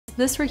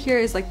This right here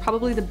is like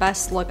probably the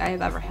best look I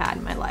have ever had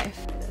in my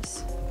life.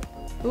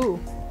 Ooh.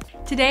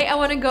 Today I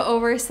want to go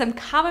over some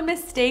common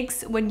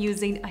mistakes when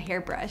using a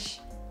hairbrush.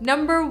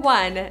 Number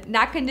 1,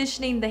 not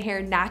conditioning the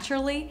hair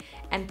naturally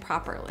and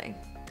properly.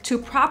 To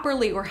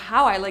properly, or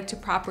how I like to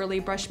properly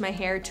brush my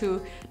hair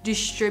to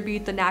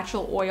distribute the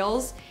natural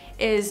oils,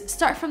 is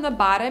start from the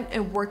bottom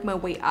and work my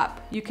way up.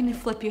 You can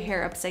flip your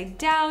hair upside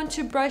down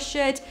to brush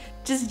it.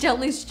 Just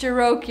gently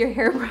stroke your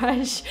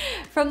hairbrush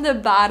from the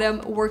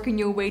bottom, working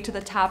your way to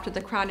the top, to the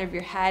crown of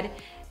your head.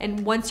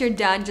 And once you're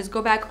done, just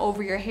go back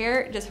over your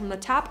hair, just from the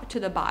top to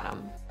the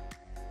bottom.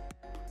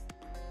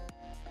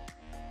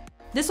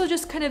 This will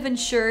just kind of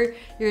ensure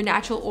your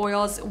natural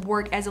oils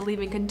work as a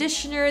leave-in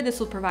conditioner. This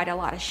will provide a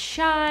lot of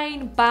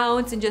shine,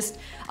 bounce, and just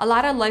a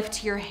lot of life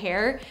to your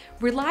hair.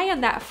 Rely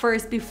on that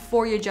first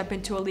before you jump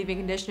into a leave-in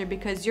conditioner,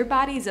 because your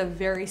body is a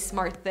very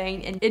smart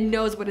thing and it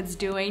knows what it's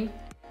doing.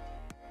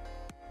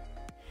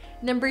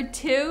 Number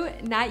 2,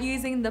 not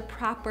using the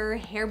proper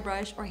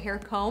hairbrush or hair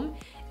comb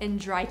in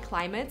dry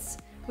climates,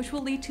 which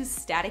will lead to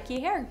staticky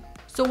hair.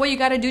 So what you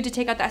gotta do to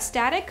take out that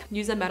static,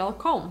 use a metal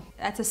comb.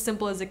 That's as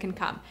simple as it can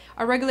come.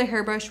 A regular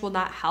hairbrush will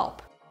not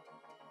help.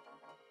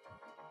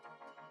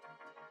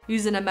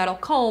 Using a metal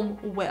comb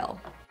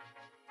will.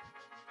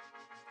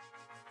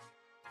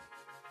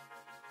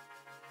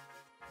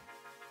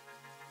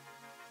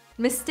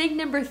 Mistake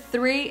number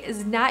 3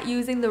 is not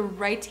using the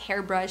right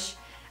hairbrush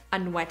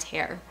on wet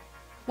hair.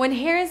 When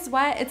hair is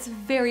wet, it's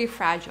very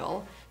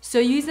fragile. So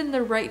using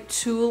the right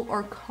tool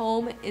or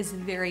comb is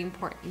very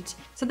important.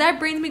 So that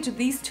brings me to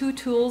these 2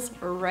 tools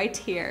right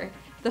here.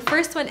 The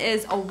first one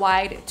is a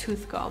wide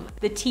tooth comb.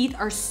 The teeth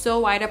are so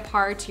wide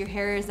apart, your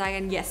hair is not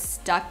gonna get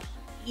stuck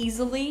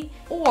easily.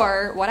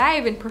 Or what I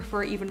even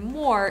prefer even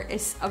more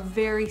is a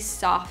very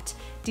soft,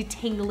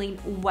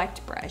 detangling wet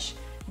brush.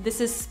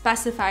 This is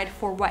specified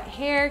for wet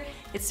hair.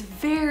 It's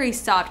very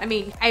soft. I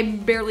mean, I'm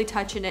barely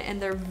touching it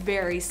and they're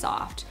very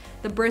soft.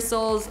 The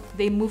bristles,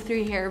 they move through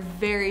your hair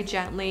very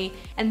gently.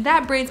 And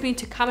that brings me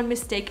to common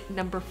mistake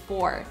number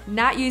 4,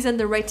 not using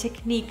the right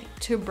technique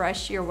to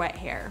brush your wet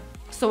hair.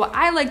 So what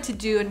I like to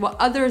do and what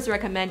others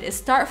recommend is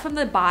start from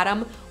the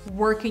bottom,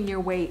 working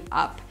your way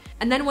up.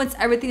 And then once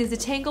everything is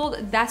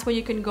detangled, that's when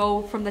you can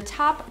go from the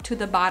top to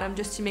the bottom,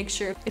 just to make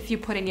sure if you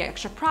put any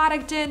extra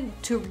product in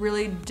to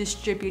really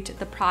distribute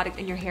the product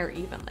in your hair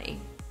evenly.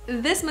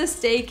 This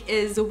mistake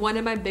is one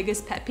of my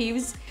biggest pet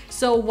peeves.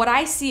 So what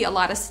I see a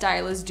lot of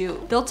stylists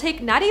do, they'll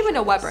take not even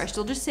a wet brush,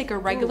 they'll just take a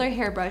regular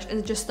hairbrush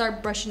and just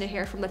start brushing the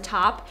hair from the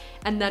top,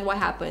 and then what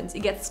happens? It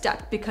gets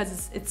stuck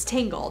because it's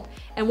tangled.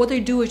 And what they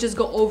do is just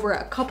go over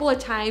it a couple of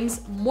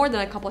times, more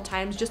than a couple of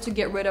times, just to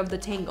get rid of the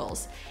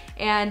tangles.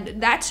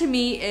 And that to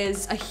me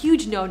is a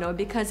huge no-no,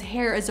 because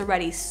hair is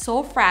already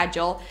so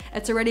fragile.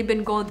 It's already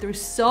been going through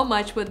so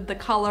much with the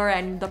color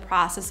and the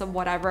process of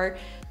whatever.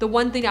 The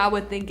one thing I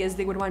would think is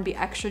they would want to be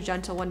extra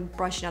gentle when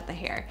brushing out the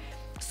hair.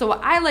 So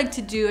what I like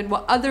to do and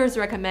what others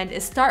recommend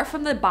is start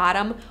from the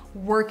bottom,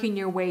 working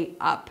your way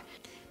up.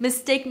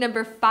 Mistake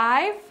number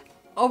 5,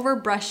 over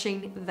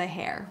brushing the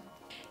hair.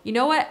 You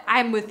know what?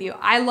 I'm with you.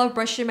 I love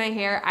brushing my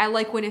hair. I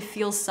like when it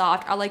feels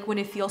soft. I like when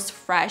it feels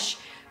fresh.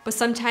 But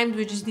sometimes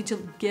we just need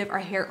to give our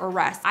hair a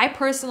rest. I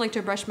personally like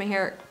to brush my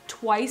hair 2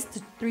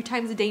 to 3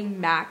 times a day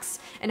max.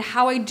 And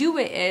how I do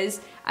it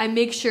is I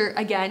make sure,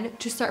 again,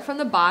 to start from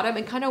the bottom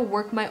and kind of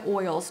work my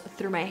oils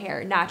through my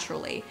hair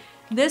naturally.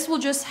 This will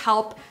just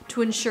help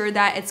to ensure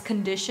that it's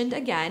conditioned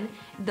again,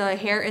 the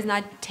hair is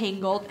not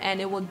tangled, and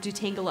it will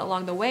detangle it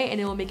along the way, and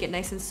it will make it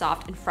nice and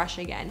soft and fresh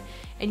again.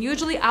 And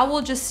usually I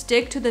will just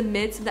stick to the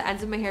mids and the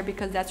ends of my hair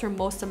because that's where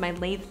most of my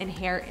length in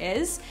hair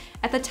is.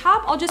 At the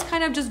top, I'll just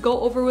kind of just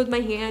go over with my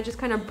hand, just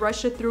kind of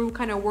brush it through,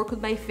 kind of work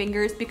with my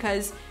fingers,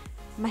 because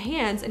my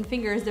hands and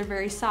fingers, they're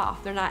very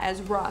soft, they're not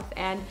as rough,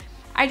 and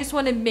I just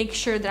want to make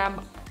sure that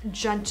I'm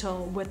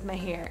gentle with my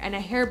hair. And a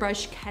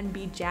hairbrush can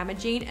be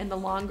damaging in the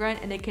long run,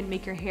 and it can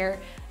make your hair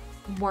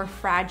more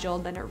fragile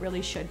than it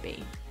really should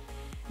be.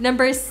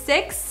 Number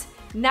 6,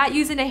 not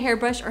using a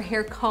hairbrush or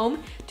hair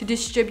comb to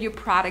distribute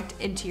product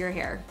into your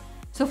hair.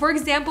 So for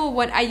example,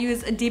 when I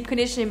use a deep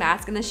conditioning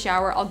mask in the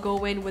shower, I'll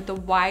go in with a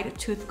wide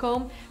tooth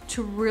comb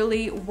to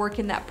really work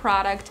in that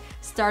product,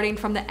 starting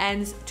from the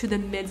ends to the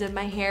mids of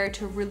my hair,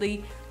 to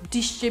really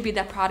distribute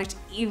that product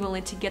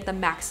evenly to get the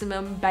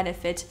maximum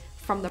benefit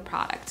from the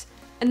product.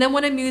 And then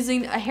when I'm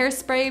using a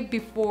hairspray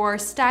before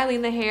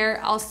styling the hair,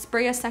 I'll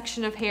spray a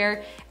section of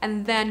hair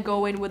and then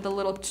go in with a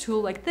little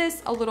tool like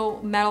this, a little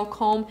metal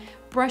comb,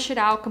 brush it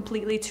out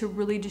completely to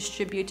really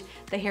distribute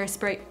the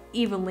hairspray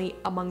evenly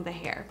among the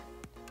hair.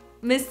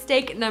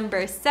 Mistake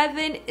number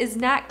 7 is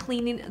not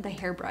cleaning the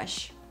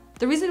hairbrush.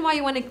 The reason why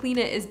you want to clean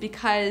it is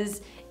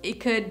because it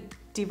could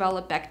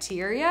develop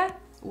bacteria,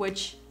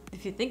 which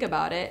if you think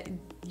about it,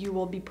 you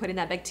will be putting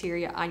that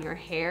bacteria on your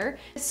hair.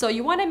 So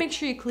you want to make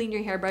sure you clean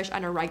your hairbrush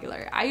on a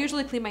regular. I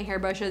usually clean my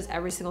hairbrushes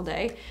every single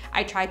day.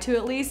 I try to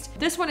at least.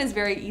 This one is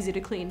very easy to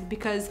clean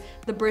because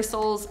the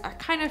bristles are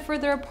kind of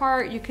further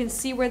apart. You can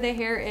see where the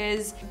hair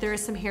is. There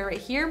is some hair right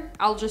here.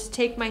 I'll just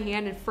take my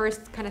hand and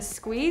first kind of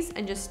squeeze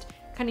and just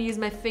kind kind of use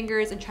my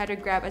fingers and try to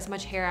grab as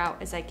much hair out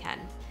as I can.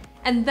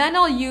 And then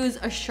I'll use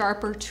a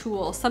sharper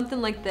tool, something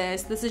like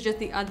this. This is just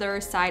the other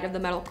side of the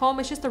metal comb.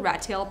 It's just the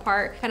rat tail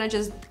part. Kind of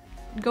just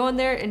go in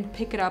there and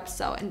pick it up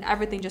and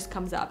everything just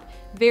comes up.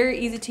 Very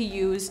easy to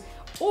use.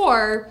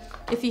 Or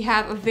if you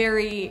have a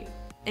very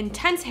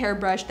intense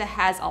hairbrush that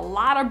has a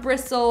lot of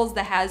bristles,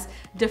 that has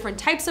different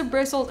types of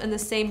bristles in the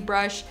same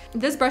brush.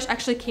 This brush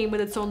actually came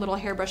with its own little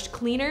hairbrush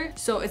cleaner,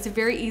 so it's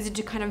very easy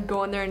to kind of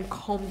go in there and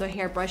comb the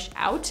hairbrush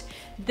out.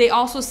 They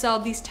also sell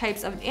these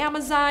types on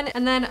Amazon.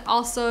 And then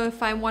also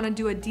if I want to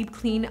do a deep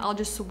clean, I'll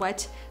just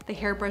wet the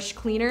hairbrush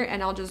cleaner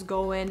and I'll just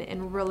go in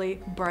and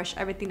really brush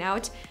everything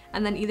out,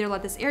 and then either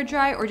let this air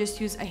dry or just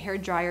use a hair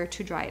dryer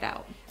to dry it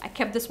out. I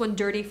kept this one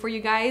dirty for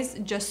you guys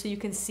just so you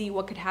can see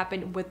what could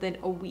happen within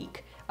a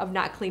week of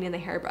not cleaning the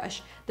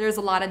hairbrush. There's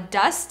a lot of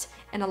dust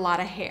and a lot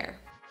of hair.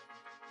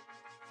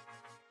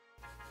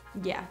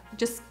 Yeah,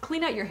 just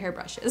clean out your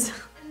hairbrushes.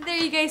 There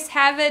you guys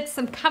have it,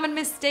 some common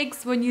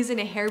mistakes when using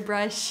a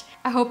hairbrush.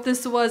 I hope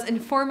this was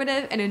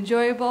informative and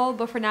enjoyable,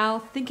 but for now,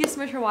 thank you so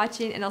much for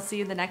watching and I'll see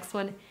you in the next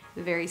one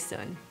very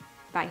soon.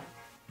 Bye.